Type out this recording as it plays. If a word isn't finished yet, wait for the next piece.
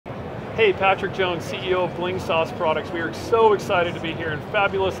Hey, Patrick Jones, CEO of Bling Sauce Products. We are so excited to be here in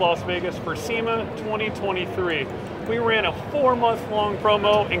fabulous Las Vegas for SEMA 2023. We ran a 4-month-long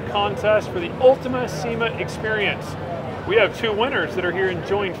promo and contest for the Ultima SEMA experience. We have 2 winners that are here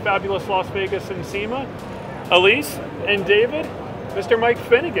enjoying fabulous Las Vegas and SEMA. Elise and David, Mr. Mike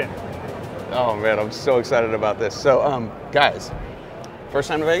Finnegan. Oh man, I'm so excited about this. So, guys, first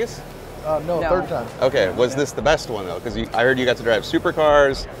time to Vegas? No, third time. Okay, was this the best one though? Because I heard you got to drive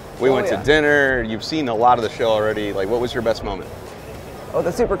SuperCars. We went to dinner. You've seen a lot of the show already. Like, what was your best moment? Oh, the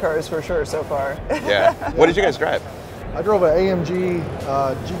SuperCars for sure so far. Yeah. What did you guys drive? I drove an AMG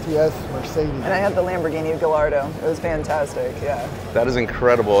GTS Mercedes. And I had the Lamborghini Gallardo. It was fantastic, yeah. That is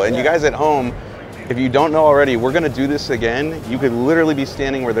incredible. And you guys at home, if you don't know already, we're going to do this again. You could literally be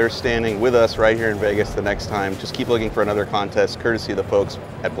standing where they're standing with us right here in Vegas the next time. Just keep looking for another contest, courtesy of the folks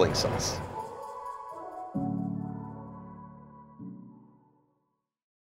at Bling Sauce.